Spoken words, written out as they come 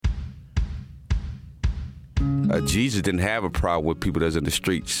Jesus didn't have a problem with people that's in the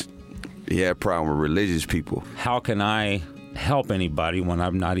streets. He had a problem with religious people. How can I help anybody when I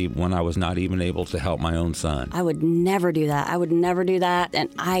was not even able to help my own son? I would never do that. And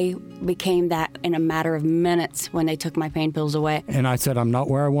I became that in a matter of minutes when they took my pain pills away. And I said, I'm not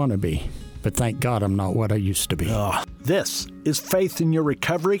where I want to be, but thank God I'm not what I used to be. This is Faith in Your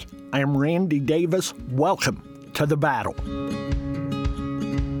Recovery. I am Randy Davis. Welcome to the battle.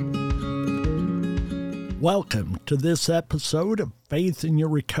 Welcome to this episode of Faith in Your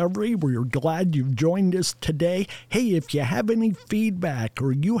Recovery. We're glad you've joined us today. Hey, if you have any feedback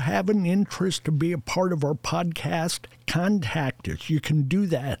or you have an interest to be a part of our podcast, contact us. You can do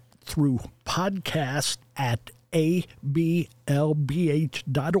that through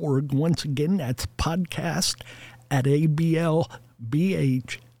podcast@ablbh.org. Once again, that's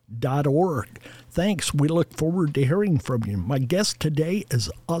podcast@ablbh.org. Thanks. We look forward to hearing from you. My guest today is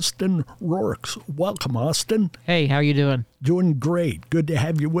Austin Rourke. Welcome, Austin. Hey, how you doing? Doing great. Good to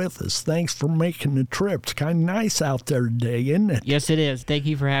have you with us. Thanks for making the trip. It's kind of nice out there today, isn't it? Yes, it is. Thank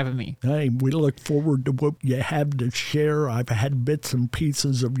you for having me. Hey, we look forward to what you have to share. I've had bits and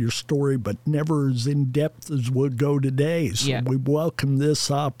pieces of your story, but never as in-depth as we'll go today. So we welcome this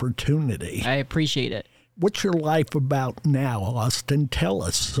opportunity. I appreciate it. What's your life about now, Austin? Tell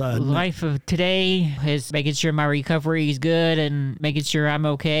us. Life of today is making sure my recovery is good and making sure I'm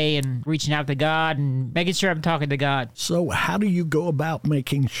okay and reaching out to God and making sure I'm talking to God. So how do you go about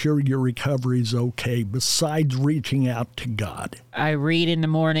making sure your recovery is okay besides reaching out to God? I read in the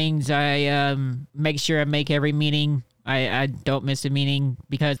mornings. I make sure I make every meeting. I don't miss a meeting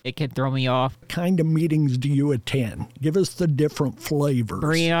because it can throw me off. What kind of meetings do you attend? Give us the different flavors.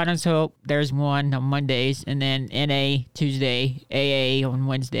 Brianna's Hope, there's one on Mondays, and then NA Tuesday, AA on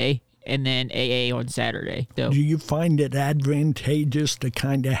Wednesday, and then AA on Saturday. So, do you find it advantageous to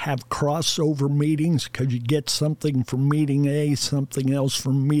kind of have crossover meetings because you get something from meeting A, something else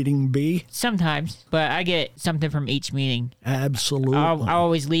from meeting B? Sometimes, but I get something from each meeting. Absolutely. I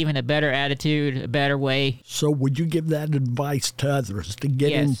always leave in a better attitude, a better way. So would you give that advice to others to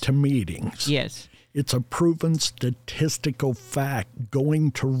get into meetings? Yes. It's a proven statistical fact.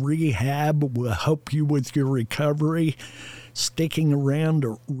 Going to rehab will help you with your recovery. Sticking around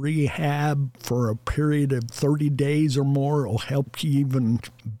at rehab for a period of 30 days or more will help you even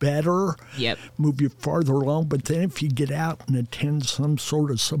better, move you farther along. But then if you get out and attend some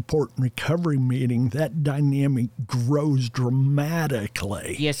sort of support and recovery meeting, that dynamic grows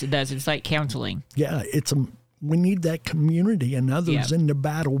dramatically. Yes, it does. It's like counseling. Yeah, we need that community and others in the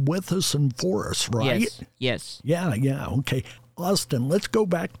battle with us and for us, right? Yes. Yeah, okay. Austin, let's go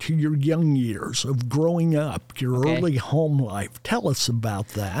back to your young years of growing up, your early home life. Tell us about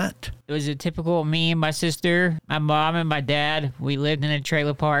that. It was a typical me and my sister, my mom and my dad. We lived in a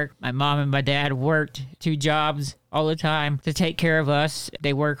trailer park. My mom and my dad worked 2 jobs all the time to take care of us.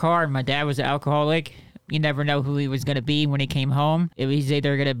 They work hard. My dad was an alcoholic. You never know who he was going to be when he came home. It was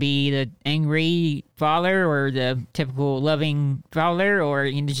either going to be the angry father or the typical loving father, or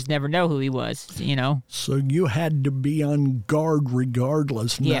you just never know who he was, you know? So you had to be on guard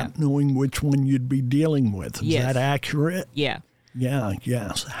regardless, not knowing which one you'd be dealing with. Is that accurate? Yeah.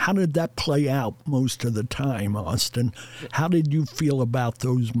 Yeah. So how did that play out most of the time, Austin? How did you feel about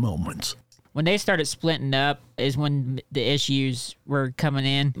those moments? When they started splitting up is when the issues were coming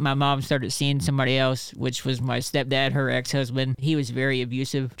in. My mom started seeing somebody else, which was my stepdad, her ex-husband. He was very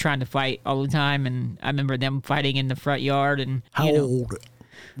abusive, trying to fight all the time, and I remember them fighting in the front yard. And how old?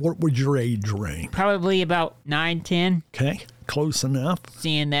 What was your age range? Probably about 9, 10. Okay, close enough.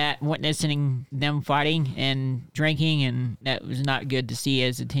 Seeing that, witnessing them fighting and drinking, and that was not good to see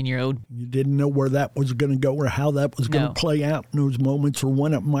as a 10-year-old. You didn't know where that was going to go or how that was going to play out in those moments, or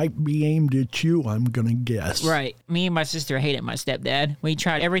when it might be aimed at you, I'm going to guess. Right. Me and my sister hated my stepdad. We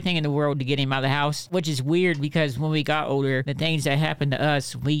tried everything in the world to get him out of the house, which is weird because when we got older, the things that happened to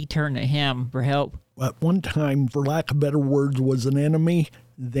us, we turned to him for help. At one time, for lack of better words, was an enemy.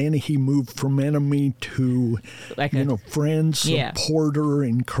 Then he moved from enemy to, friend, supporter,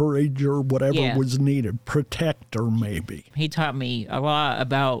 encourager, whatever was needed, protector maybe. He taught me a lot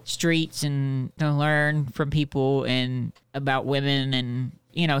about streets and to learn from people and about women, and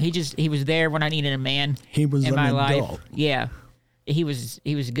he was there when I needed a man. He was in my life. Adult. Yeah, he was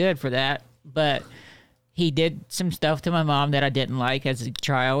good for that, but he did some stuff to my mom that I didn't like as a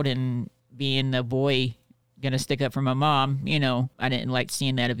child, and being the boy going to stick up for my mom. You know, I didn't like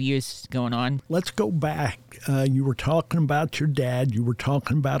seeing that abuse going on. Let's go back. You were talking about your dad. You were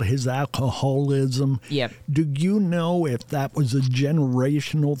talking about his alcoholism. Yep. Do you know if that was a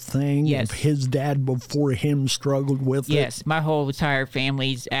generational thing? Yes. If his dad before him struggled with it? Yes, my whole entire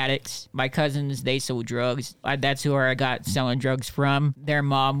family's addicts. My cousins, they sold drugs. That's who I got selling drugs from. Their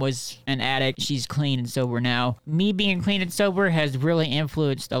mom was an addict. She's clean and sober now. Me being clean and sober has really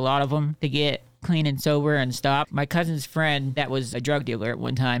influenced a lot of them to get clean and sober and stop. My cousin's friend that was a drug dealer at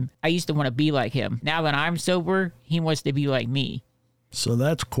one time, I used to want to be like him. Now that I'm sober, he wants to be like me. So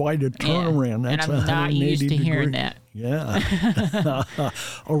that's quite a turnaround. And That's I'm not used to hearing that. Yeah.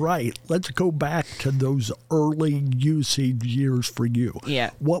 All right. Let's go back to those early usage years for you. Yeah.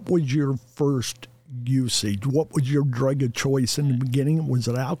 What was your first usage? What was your drug of choice in the beginning? Was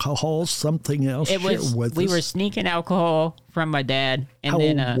it alcohol, something else? It was. Share with We us. were sneaking alcohol from my dad, and How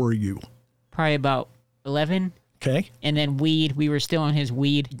then old were you? probably about 11. Okay. And then weed, we were still on his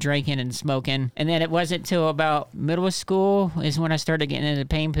weed, drinking and smoking. And then it wasn't till about middle school is when I started getting into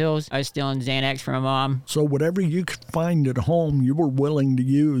pain pills. I was still on Xanax from my mom. So whatever you could find at home, you were willing to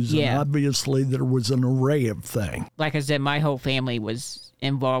use. Yeah. And obviously there was an array of things. Like I said, my whole family was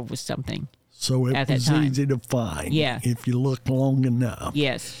involved with something. So it At that was time. easy to find. Yeah. If you look long enough.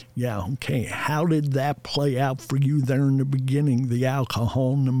 Yes. Yeah, okay. How did that play out for you there in the beginning, the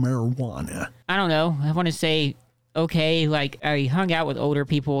alcohol and the marijuana? I don't know. I want to say, okay, like I hung out with older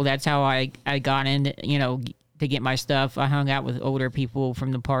people. That's how I got in, you know, to get my stuff. I hung out with older people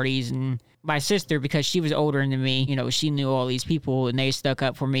from the parties, and my sister, because she was older than me, you know, she knew all these people and they stuck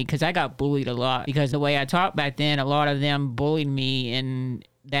up for me because I got bullied a lot because the way I talked back then, a lot of them bullied me, and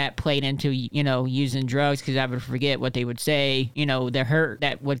that played into, you know, using drugs because I would forget what they would say, you know, the hurt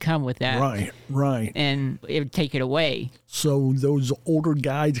that would come with that. Right. And it would take it away. So those older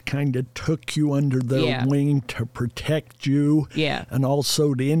guys kind of took you under their Yeah. wing to protect you. Yeah. And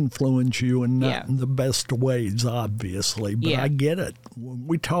also to influence you, and not Yeah. in the best ways, obviously. But Yeah. I get it.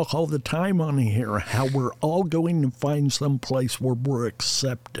 We talk all the time on here how we're all going to find some place where we're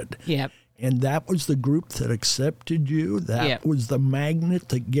accepted. Yep. And that was the group that accepted you. That Yep. was the magnet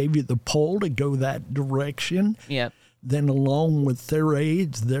that gave you the pull to go that direction. Yep. Then, along with their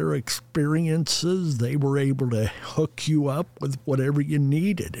age, their experiences, they were able to hook you up with whatever you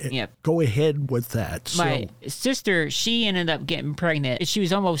needed. Yep. Go ahead with that. My sister, she ended up getting pregnant. She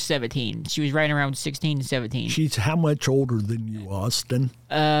was almost 17. She was right around 16, 17. She's how much older than you, Austin?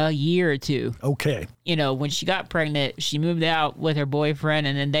 A year or two. Okay. You know, when she got pregnant, she moved out with her boyfriend,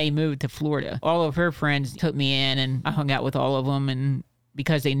 and then they moved to Florida. All of her friends took me in, and I hung out with all of them, and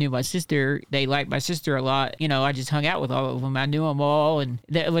because they knew my sister, they liked my sister a lot. You know, I just hung out with all of them. I knew them all, and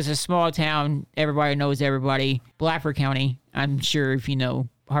it was a small town. Everybody knows everybody. Bladford County, I'm sure if you know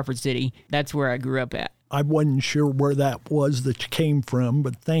Hartford City, that's where I grew up at. I wasn't sure where that was that you came from,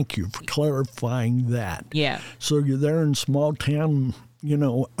 but thank you for clarifying that. Yeah. So you're there in small town, you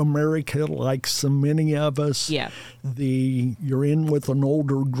know, America, like so many of us. Yeah. You're in with an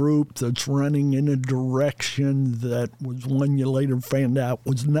older group that's running in a direction that was one you later found out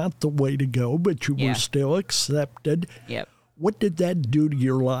was not the way to go, but you Yeah. were still accepted. Yep. What did that do to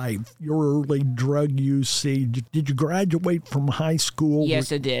your life, your early drug usage? Did you graduate from high school?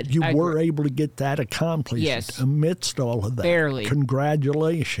 Yes, I did. You I were able to get that accomplished Yes. amidst all of that. Barely.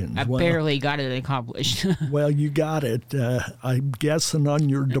 Congratulations. I barely got it accomplished. Well, you got it. I'm guessing on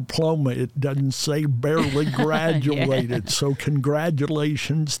your diploma it doesn't say barely graduated. So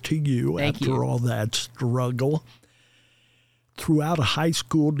congratulations to you Thank after you. all that struggle. Throughout high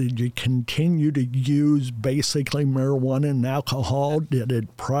school, did you continue to use basically marijuana and alcohol? Did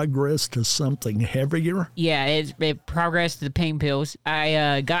it progress to something heavier? Yeah, it progressed to the pain pills.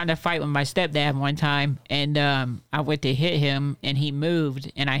 I got in a fight with my stepdad one time, and I went to hit him, and he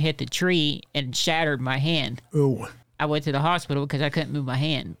moved, and I hit the tree and shattered my hand. Oh, I went to the hospital because I couldn't move my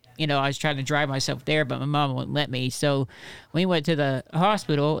hand. You know, I was trying to drive myself there, but my mom wouldn't let me. So we went to the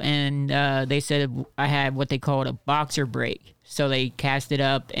hospital, and they said I had what they called a boxer break. So they cast it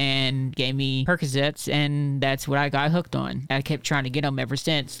up and gave me Percocets, and that's what I got hooked on. I kept trying to get them ever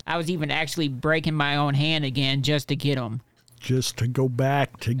since. I was even actually breaking my own hand again just to get them. just to go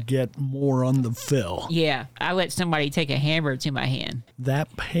back to get more on the fill. Yeah, I let somebody take a hammer to my hand.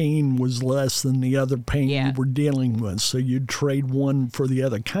 That pain was less than the other pain Yeah. you were dealing with, so you'd trade one for the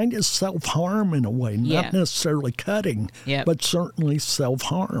other. Kind of self-harm in a way, not Yeah. necessarily cutting, Yep. but certainly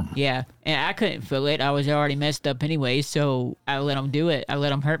self-harm. Yeah, and I couldn't feel it. I was already messed up anyway, so I let them do it. I let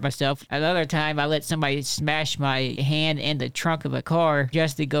them hurt myself. Another time, I let somebody smash my hand in the trunk of a car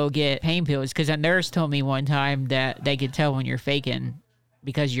just to go get pain pills, because a nurse told me one time that they could tell when you're faking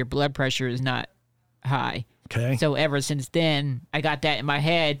because your blood pressure is not high. Okay. So ever since then, I got that in my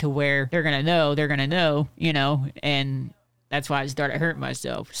head to where they're going to know, and that's why I started hurting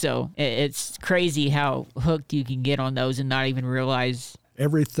myself. So it's crazy how hooked you can get on those and not even realize.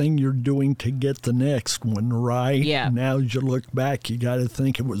 Everything you're doing to get the next one, right? Yeah. Now, as you look back, you got to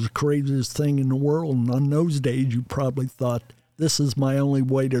think it was the craziest thing in the world. And on those days, you probably thought, this is my only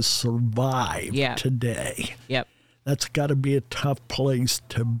way to survive today. Yep. That's got to be a tough place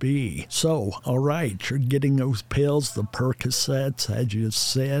to be. So, all right, you're getting those pills, the Percocets, as you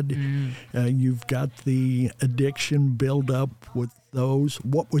said. You've got the addiction build up with those.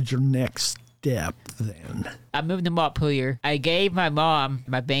 What was your next step then? I moved to Montpelier. I gave my mom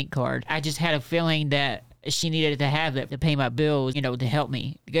my bank card. I just had a feeling that she needed to have it to pay my bills, to help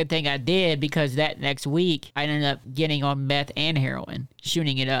me. The good thing I did, because that next week, I ended up getting on meth and heroin,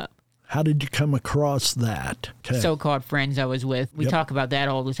 shooting it up. How did you come across that? Okay. So-called friends I was with. We talk about that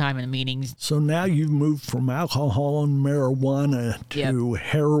all the time in the meetings. So now you've moved from alcohol and marijuana to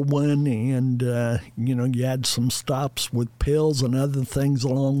heroin, and you had some stops with pills and other things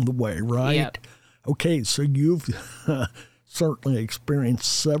along the way, right? Yep. Okay, so you've certainly experienced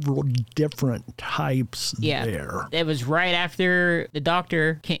several different types there. It was right after the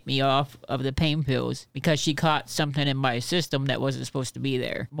doctor kicked me off of the pain pills because she caught something in my system that wasn't supposed to be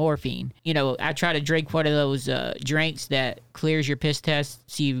there. Morphine. I tried to drink one of those drinks that clears your piss test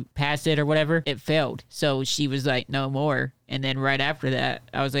so you pass it or whatever. It failed. So she was like, no more. And then right after that,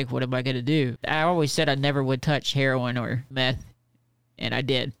 I was like, what am I going to do? I always said I never would touch heroin or meth, and I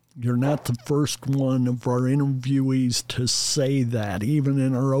did. You're not the first one of our interviewees to say that. Even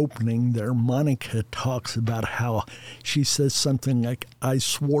in our opening there, Monica talks about how she says something like, I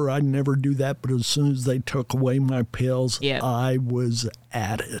swore I'd never do that, but as soon as they took away my pills, I was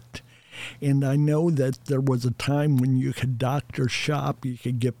at it. And I know that there was a time when you could doctor shop, you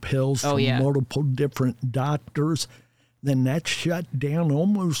could get pills from multiple different doctors. Then that shut down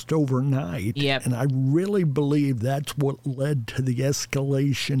almost overnight. Yep. And I really believe that's what led to the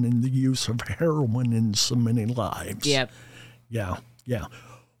escalation in the use of heroin in so many lives. Yep. Yeah.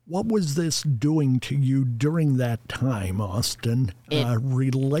 What was this doing to you during that time, Austin?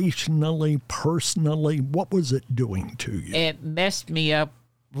 Relationally, personally, what was it doing to you? It messed me up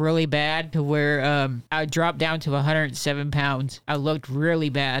really bad to where I dropped down to 107 pounds. I looked really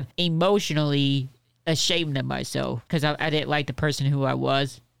bad. Emotionally ashamed of myself because I didn't like the person who I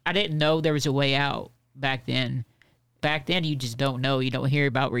was. I didn't know there was a way out back then. Back then, you just don't know. You don't hear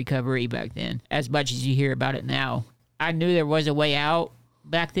about recovery back then as much as you hear about it now. I knew there was a way out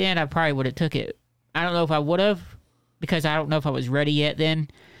back then. I probably would have took it. I don't know if I would have because I don't know if I was ready yet then.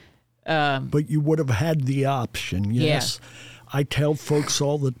 But you would have had the option, yes. Yeah. I tell folks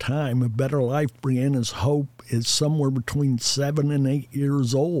all the time, a better life, Brianna's hope is somewhere between 7 and 8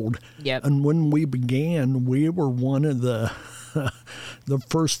 years old. Yep. And when we began, we were one of the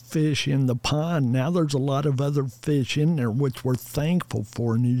first fish in the pond. Now there's a lot of other fish in there, which we're thankful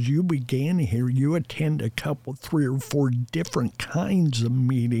for. And as you began here, you attend a couple, 3 or 4 different kinds of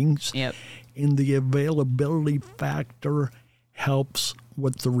meetings. Yep. And the availability factor helps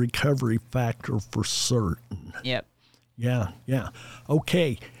with the recovery factor for certain. Yep. Yeah.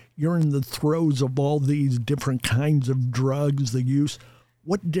 Okay, you're in the throes of all these different kinds of drugs, the use.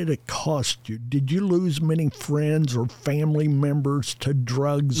 What did it cost you? Did you lose many friends or family members to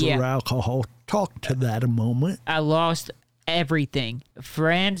drugs or alcohol? Talk to that a moment. I lost everything.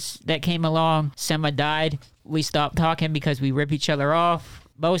 Friends that came along, some had died. We stopped talking because we rip each other off.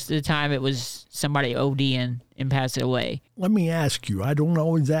 Most of the time it was somebody ODing and passing away. Let me ask you, I don't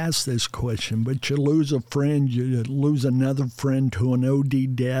always ask this question, but you lose a friend, you lose another friend to an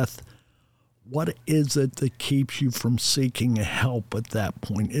OD death. What is it that keeps you from seeking help at that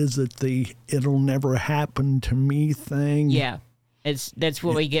point? Is it the it'll never happen to me thing? Yeah, that's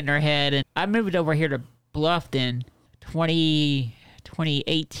what we get in our head. And I moved over here to Bluffton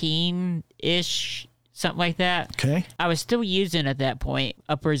 2018-ish. Something like that. Okay. I was still using at that point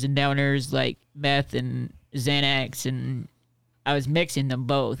uppers and downers like meth and Xanax, and I was mixing them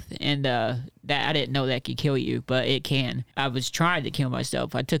both. And that I didn't know that could kill you, but it can. I was trying to kill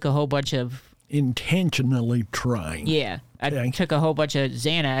myself. I took a whole bunch of intentionally trying. Yeah. I took a whole bunch of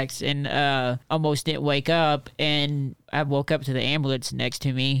Xanax and almost didn't wake up, and I woke up to the ambulance next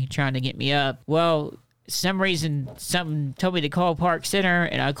to me trying to get me up. Well, some reason something told me to call Park Center,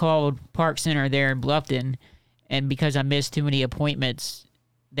 and I called Park Center there in Bluffton, and because I missed too many appointments,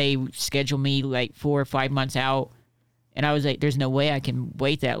 they scheduled me like 4 or 5 months out, and I was like, there's no way I can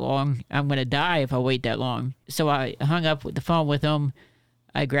wait that long. I'm going to die if I wait that long. So I hung up the phone with them.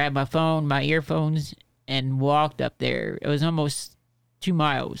 I grabbed my phone, my earphones, and walked up there. It was almost 2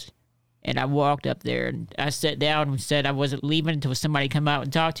 miles And I walked up there and I sat down and said I wasn't leaving until somebody come out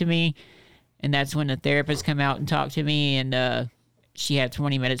and talk to me. And that's when the therapist come out and talked to me, and she had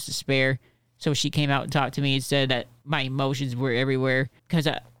 20 minutes to spare. So she came out and talked to me and said that my emotions were everywhere because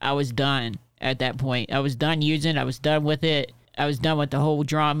I was done at that point. I was done using. I was done with it. I was done with the whole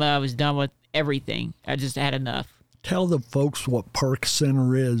drama. I was done with everything. I just had enough. Tell the folks what Park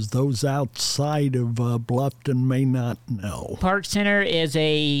Center is. Those outside of Bluffton may not know. Park Center is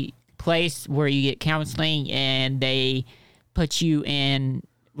a place where you get counseling, and they put you in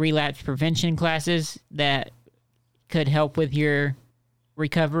relapse prevention classes that could help with your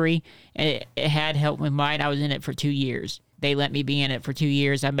recovery. And it had helped with mine. I was in it for 2 years. They let me be in it for 2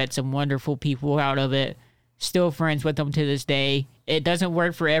 years. I met some wonderful people out of it. Still friends with them to this day. It doesn't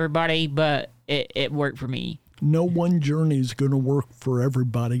work for everybody, but it worked for me. No one journey is going to work for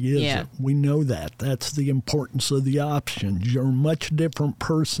everybody, is Yeah. it? We know that. That's the importance of the options. You're a much different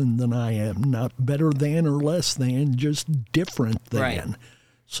person than I am. Not better than or less than, just different than. Right.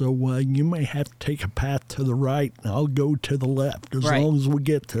 So you may have to take a path to the right, and I'll go to the left. As Right. long as we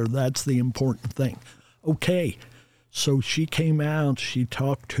get there, that's the important thing. Okay. So she came out, she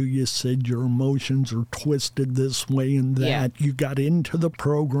talked to you, said your emotions are twisted this way and that. Yeah. You got into the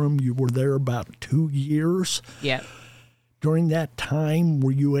program. You were there about 2 years. Yeah. During that time,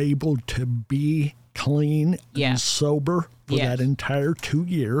 were you able to be clean Yeah. and sober for Yes. that entire 2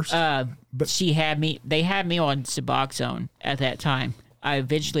 years? They had me on Suboxone at that time. I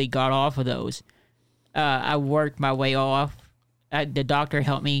eventually got off of those. I worked my way off. The doctor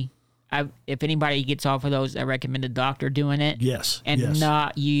helped me. If anybody gets off of those, I recommend a doctor doing it. Yes, And yes.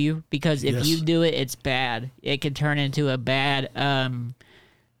 not you, because if Yes. you do it, it's bad. It can turn into a bad,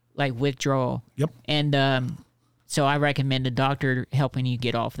 like withdrawal. Yep. And so I recommend a doctor helping you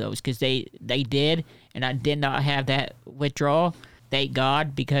get off those, because they did, and I did not have that withdrawal. Thank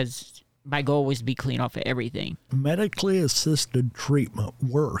God, because my goal was to be clean off of everything. Medically assisted treatment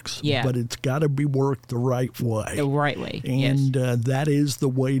works, Yeah. but it's got to be worked the right way. The right way. Yes. And that is the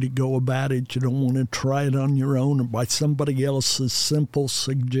way to go about it. You don't want to try it on your own or by somebody else's simple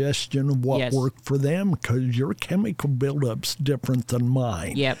suggestion of what Yes. worked for them, because your chemical buildup's different than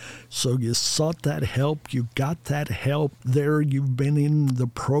mine. Yep. So you sought that help. You got that help there. You've been in the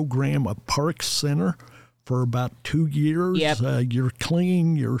program at Park Center for about 2 years. Yep. You're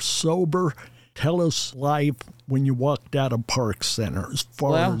clean. You're sober. Tell us life when you walked out of Park Center as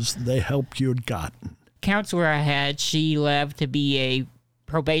far Well, as the help you had gotten. Counselor I had, she left to be a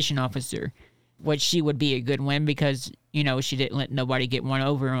probation officer, which she would be a good one because, she didn't let nobody get one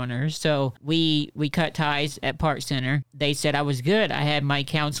over on her. So we cut ties at Park Center. They said I was good. I had my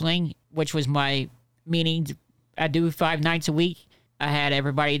counseling, which was my meetings. I do 5 nights a week. I had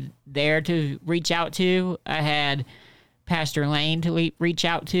everybody there to reach out to. I had Pastor Lane to reach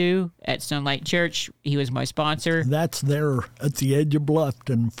out to at Sunlight Church. He was my sponsor. That's there at the edge of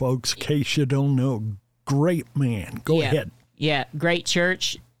Bluffton, folks, in case you don't know. Great man. Go ahead. Yeah, great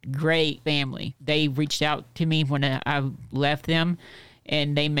church, great family. They reached out to me when I left them,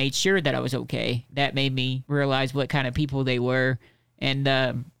 and they made sure that I was okay. That made me realize what kind of people they were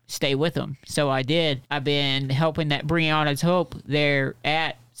and stay with them. So I did. I've been helping that Brianna's Hope there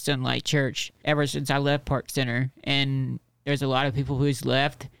at Sunlight Church ever since I left Park Center. And there's a lot of people who's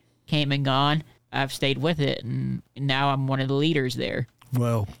left, came and gone. I've stayed with it, and now I'm one of the leaders there.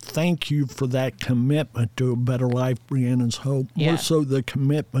 Well, thank you for that commitment to a better life, Brianna's Hope. Yeah. More so the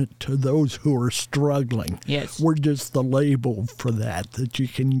commitment to those who are struggling. Yes. We're just the label for that you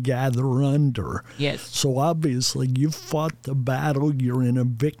can gather under. Yes. So obviously you've fought the battle. You're in a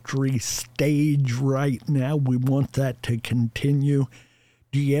victory stage right now. We want that to continue.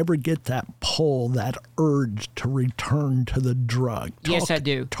 Do you ever get that pull, that urge to return to the drug? Yes, I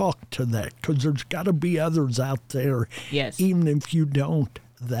do. Talk to that, because there's got to be others out there, Yes. even if you don't,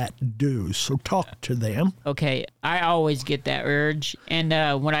 that do. So talk to them. Okay, I always get that urge. And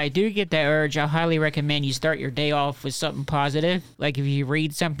when I do get that urge, I highly recommend you start your day off with something positive. Like if you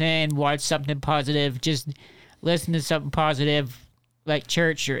read something, watch something positive, just listen to something positive, like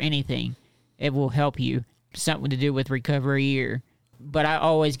church or anything. It will help you. Something to do with recovery but I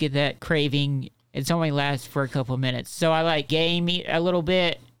always get that craving. It's only lasts for a couple of minutes. So I like game a little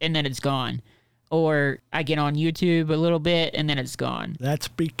bit and then it's gone. Or I get on YouTube a little bit and then it's gone. That's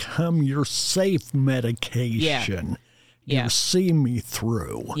become your safe medication. Yeah. You see me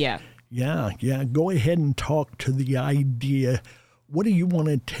through. Yeah. Yeah. Go ahead and talk to the idea. What do you want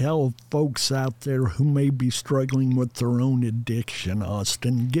to tell folks out there who may be struggling with their own addiction,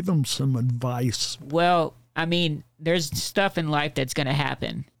 Austin? Give them some advice. Well, I mean, there's stuff in life that's going to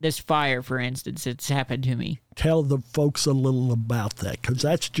happen. This fire, for instance, it's happened to me. Tell the folks a little about that, because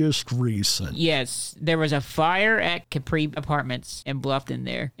that's just recent. Yes, there was a fire at Capri Apartments in Bluffton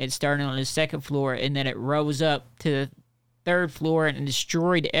there. It started on the second floor, and then it rose up to the third floor and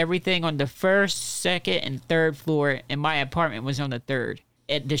destroyed everything on the first, second, and third floor, and my apartment was on the third.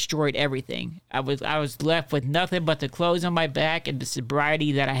 It destroyed everything. I was left with nothing but the clothes on my back and the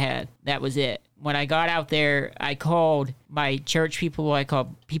sobriety that I had. That was it. When I got out there, I called my church people, I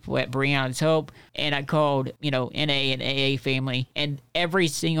called people at Brianna's Hope, and I called, NA and AA family, and every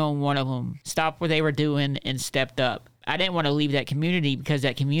single one of them stopped what they were doing and stepped up. I didn't want to leave that community because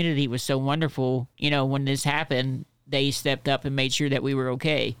that community was so wonderful. When this happened, they stepped up and made sure that we were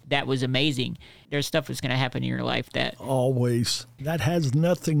okay. That was amazing. There's stuff that's going to happen in your life that... Always. That has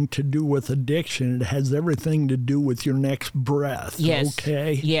nothing to do with addiction. It has everything to do with your next breath. Yes.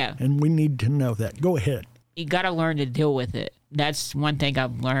 Okay? Yeah. And we need to know that. Go ahead. You got to learn to deal with it. That's one thing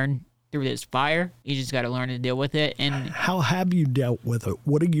I've learned through this fire. You just got to learn to deal with it. And how have you dealt with it?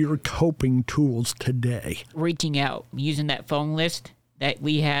 What are your coping tools today? Reaching out, using that phone list that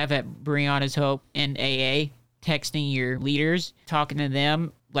we have at Brianna's Hope and AA, texting your leaders, talking to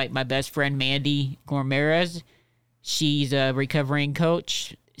them, like my best friend Mandy Gormares. She's a recovering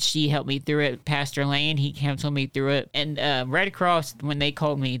coach. She helped me through it. Pastor Lane, he counseled me through it. And Red Cross, when they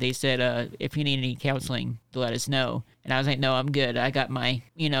called me, they said, if you need any counseling, let us know. And I was like, no, I'm good. I got my,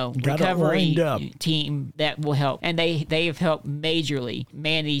 recovery team that will help. And they've helped majorly.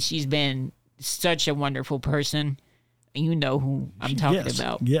 Mandy, she's been such a wonderful person. You know who I'm talking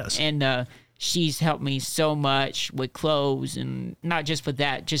about. Yes. And she's helped me so much with clothes, and not just with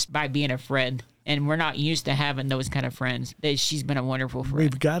that, just by being a friend. And we're not used to having those kind of friends. She's been a wonderful friend.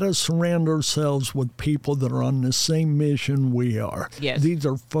 We've got to surround ourselves with people that are on the same mission we are. Yes. These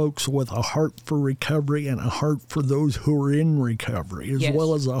are folks with a heart for recovery and a heart for those who are in recovery, as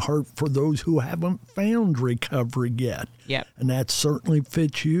well as a heart for those who haven't found recovery yet. Yep. And that certainly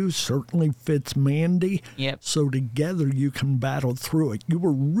fits you, certainly fits Mandy. Yep. So together you can battle through it. You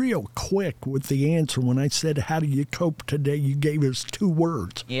were real quick with the answer. When I said, how do you cope today? You gave us 2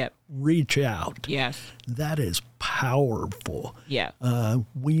 words. Yep. Reach out. Yes. That is powerful. Yeah.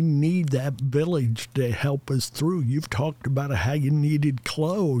 We need that village to help us through. You've talked about how you needed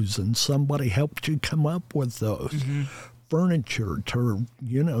clothes and somebody helped you come up with those. Mm-hmm. Furniture to,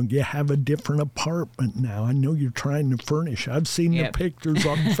 you have a different apartment now. I know you're trying to furnish. I've seen the pictures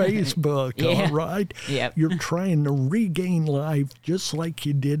on Facebook, all right? Yep. You're trying to regain life just like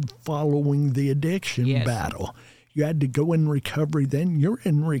you did following the addiction battle. You had to go in recovery then. You're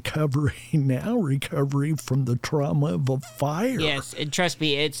in recovery now, recovery from the trauma of a fire. Yes, and trust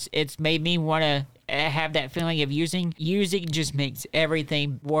me, it's made me want to have that feeling of using. Using just makes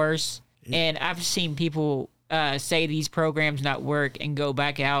everything worse. And I've seen people say these programs not work and go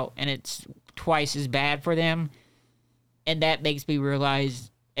back out, and it's twice as bad for them. And that makes me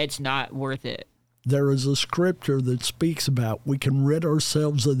realize it's not worth it. There is a scripture that speaks about we can rid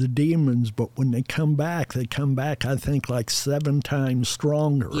ourselves of the demons, but when they come back, I think, like 7 times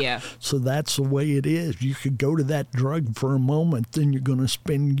stronger. Yeah. So that's the way it is. You could go to that drug for a moment, then you're going to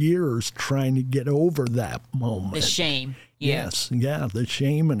spend years trying to get over that moment. The shame. Yeah. Yes, the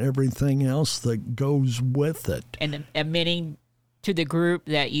shame and everything else that goes with it. And admitting to the group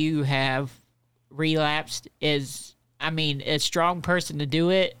that you have relapsed is... a strong person to do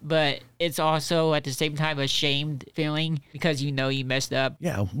it, but it's also at the same time a shamed feeling because you messed up.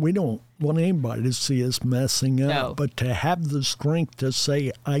 Yeah, we don't want anybody to see us messing up, No. But to have the strength to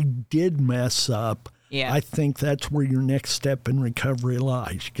say, I did mess up, I think that's where your next step in recovery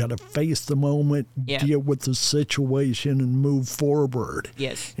lies. You got to face the moment, deal with the situation, and move forward.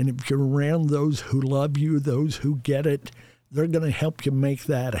 Yes. And if you're around those who love you, those who get it, they're going to help you make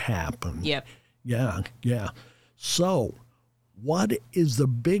that happen. Yep. Yeah. So, what is the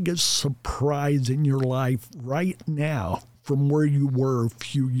biggest surprise in your life right now from where you were a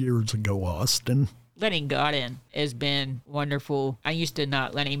few years ago, Austin? Letting God in has been wonderful. I used to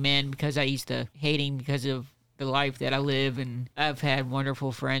not let him in because I used to hate him because of the life that I live, and I've had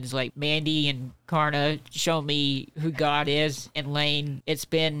wonderful friends like Mandy and Karna show me who God is, and Lane. It's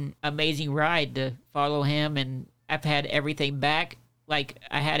been an amazing ride to follow him, and I've had everything back. Like,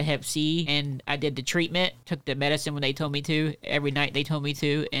 I had Hep C, and I did the treatment, took the medicine when they told me to, every night they told me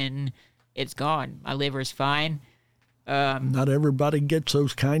to, and it's gone. My liver's fine. Not everybody gets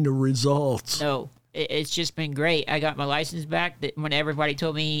those kind of results. No, it's just been great. I got my license back when everybody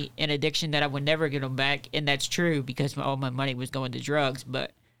told me in addiction that I would never get them back, and that's true because all my money was going to drugs,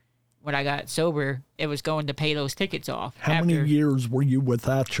 but when I got sober, it was going to pay those tickets off. How many years were you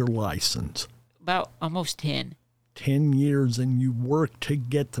without your license? About almost 10. 10 years, and you worked to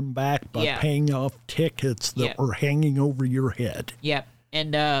get them back by paying off tickets that were hanging over your head. Yep.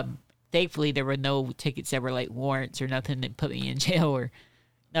 And thankfully, there were no tickets that were like warrants or nothing that put me in jail or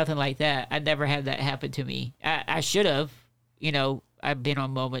nothing like that. I never had that happen to me. I should have. You know, I've been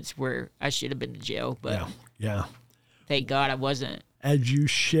on moments where I should have been in jail, but thank God I wasn't. As you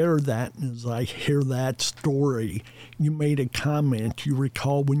share that, and as I hear that story, you made a comment. You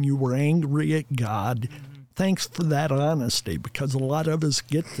recall when you were angry at God. Thanks for that honesty, because a lot of us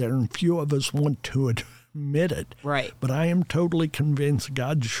get there and few of us want to admit it. Right. But I am totally convinced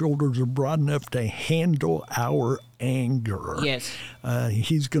God's shoulders are broad enough to handle our anger. Yes.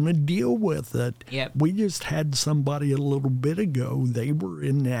 He's going to deal with it. Yep. We just had somebody a little bit ago. They were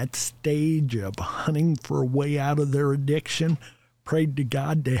in that stage of hunting for a way out of their addiction, prayed to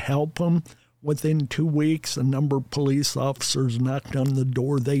God to help them. Within 2 weeks, a number of police officers knocked on the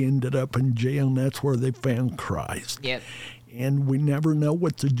door. They ended up in jail, and that's where they found Christ. Yep. And we never know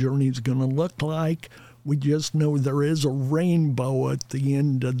what the journey is going to look like. We just know there is a rainbow at the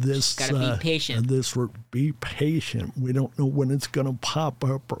end of this. Got to be patient. Be patient. We don't know when it's going to pop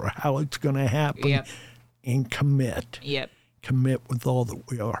up or how it's going to happen. Yep. And commit. Yep. Commit with all that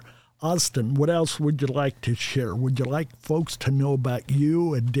we are. Austin, what else would you like to share? Would you like folks to know about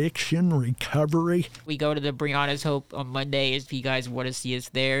you, addiction, recovery? We go to the Brianna's Hope on Mondays. If you guys want to see us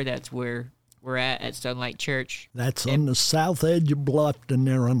there, that's where we're at Sunlight Church. That's on the south edge of Bluffton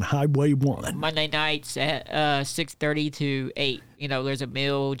there on Highway 1. Monday nights at 6:30 to 8. You know, there's a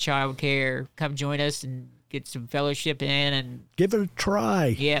meal, childcare. Come join us and get some fellowship in and give it a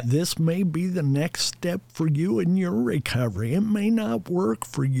try. Yeah. This may be the next step for you in your recovery. It may not work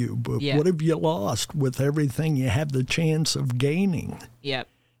for you, but what have you lost with everything you have the chance of gaining? Yep.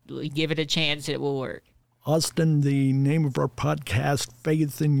 Give it a chance, it will work. Austin, the name of our podcast,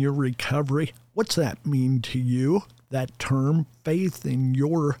 Faith in Your Recovery. What's that mean to you, that term, faith in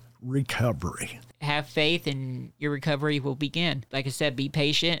your recovery? Have faith and your recovery will begin. Like I said, be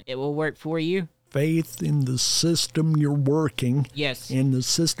patient. It will work for you. Faith in the system you're working. Yes. And the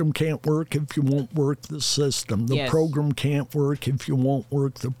system can't work if you won't work the system. The program can't work if you won't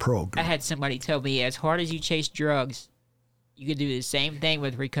work the program. I had somebody tell me, as hard as you chase drugs, you could do the same thing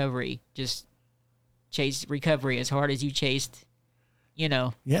with recovery. Just chase recovery as hard as you chased, you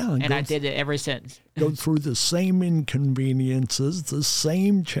know. Yeah. And I did it ever since. Go through the same inconveniences, the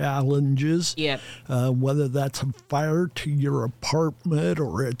same challenges. Yep. Whether that's a fire to your apartment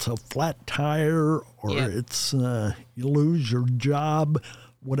or it's a flat tire or it's you lose your job,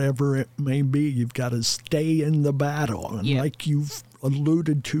 whatever it may be, you've got to stay in the battle. And like you've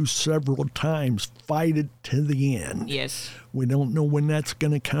alluded to several times, fight it to the end. Yes. We don't know when that's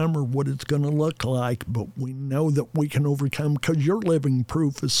going to come or what it's going to look like, but we know that we can overcome because you're living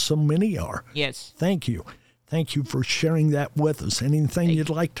proof, as so many are. Yes. Thank you. Thank you for sharing that with us. Anything you'd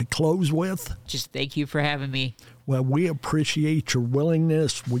like to close with? Just thank you for having me. Well, we appreciate your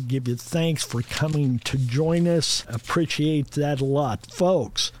willingness. We give you thanks for coming to join us. Appreciate that a lot.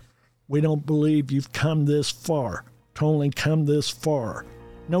 Folks, we don't believe you've come this far to only come this far.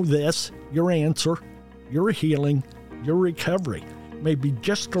 Know this, your answer, your healing, your recovery may be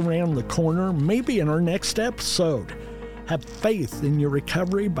just around the corner, maybe in our next episode. Have faith in your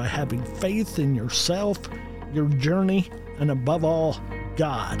recovery by having faith in yourself, your journey, and above all,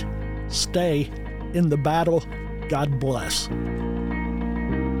 God. Stay in the battle. God bless.